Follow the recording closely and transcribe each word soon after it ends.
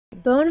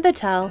Bone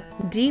Vital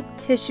Deep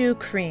Tissue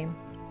Cream.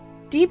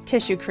 Deep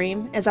Tissue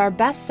Cream is our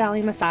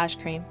best-selling massage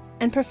cream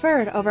and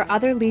preferred over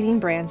other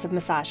leading brands of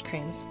massage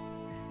creams.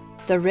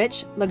 The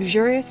rich,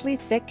 luxuriously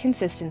thick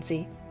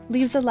consistency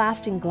leaves a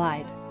lasting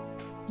glide.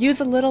 Use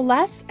a little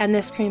less and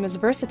this cream is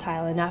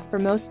versatile enough for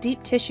most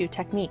deep tissue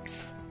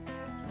techniques.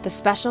 The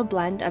special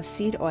blend of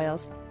seed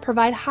oils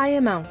provide high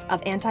amounts of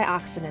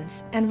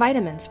antioxidants and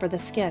vitamins for the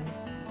skin.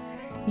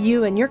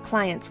 You and your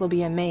clients will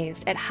be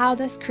amazed at how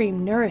this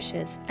cream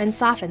nourishes and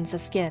softens the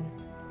skin.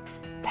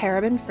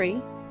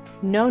 Paraben-free,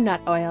 no nut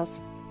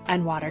oils,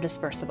 and water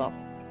dispersible.